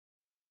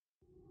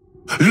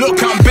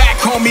Look, I'm back,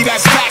 homie,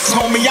 that's facts,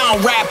 homie. I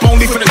don't rap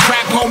only for the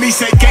trap, homie.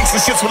 Say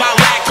gangsta shit's what I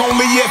lack,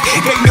 only if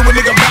they knew a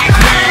nigga back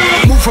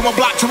then. Move from a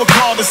block to a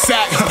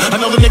cul-de-sac.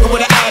 Another nigga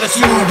with an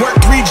attitude. Work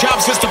 3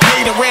 jobs just to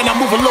pay the rent. I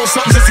move a little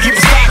something just to keep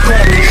a stack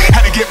on me.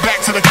 Had to get back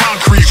to the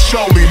concrete,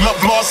 surely.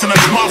 Love lost and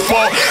that's my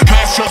fault.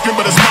 Past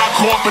judgment, but it's my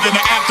court. But in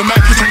the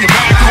aftermath, you turn your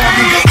back on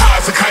me. High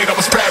as a kite, I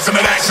was spazzing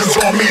and actions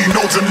on me.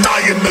 No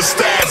denying the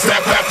stats.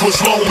 That back was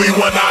lonely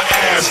when I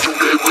asked. Do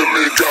they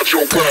really got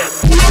your back?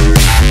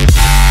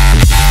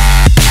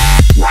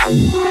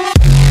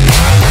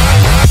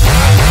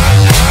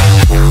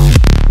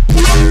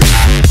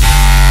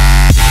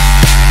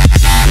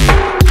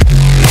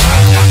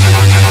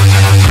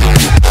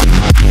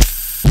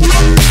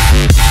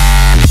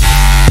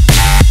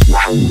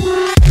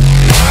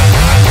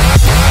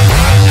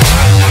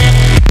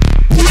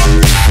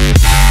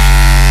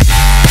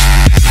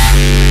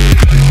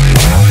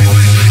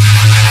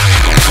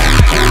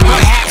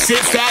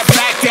 It's that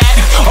fact that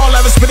all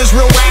of it spit is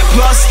real rap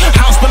plus. I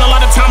don't spend a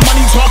lot of time money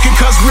talking,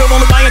 cause real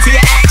only buy into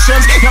your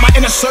actions. Now my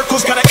inner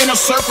circle's got an inner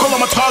circle. I'm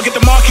a target,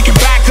 the market can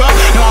back up.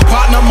 Now my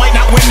partner might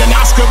not win an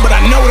Isqa, but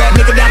I know that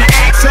nigga down to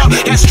act up.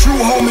 That's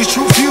true homies,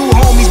 true few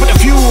homies, but the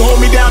few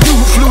hold me down, knew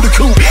who flew the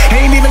coop.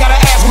 Ain't even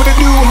gotta ask what they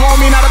do,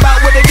 homie, not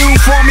about what they do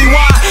for me.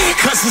 Why?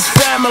 Cause it's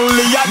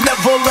family, I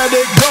never let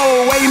it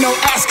go. Ain't no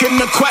asking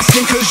the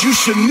question, cause you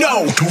should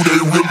know. Do they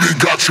really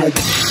got your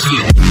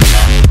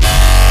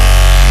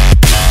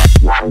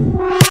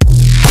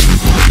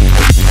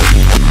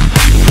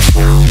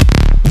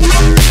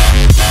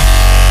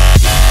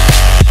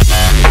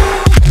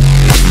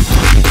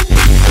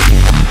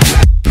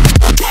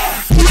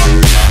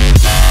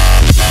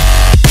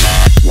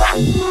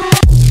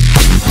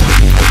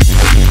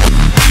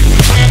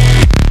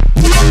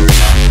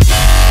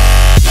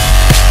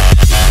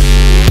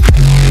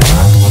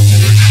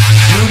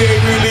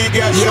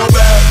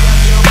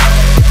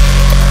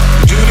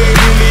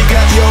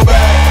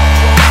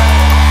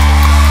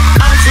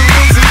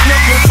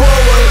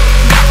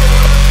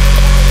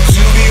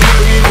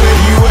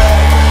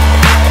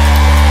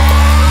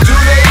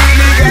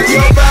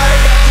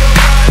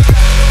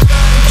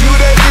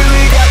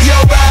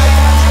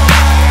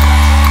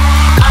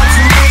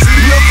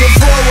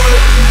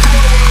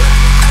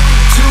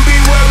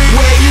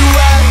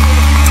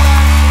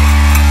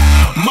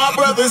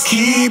brothers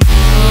keep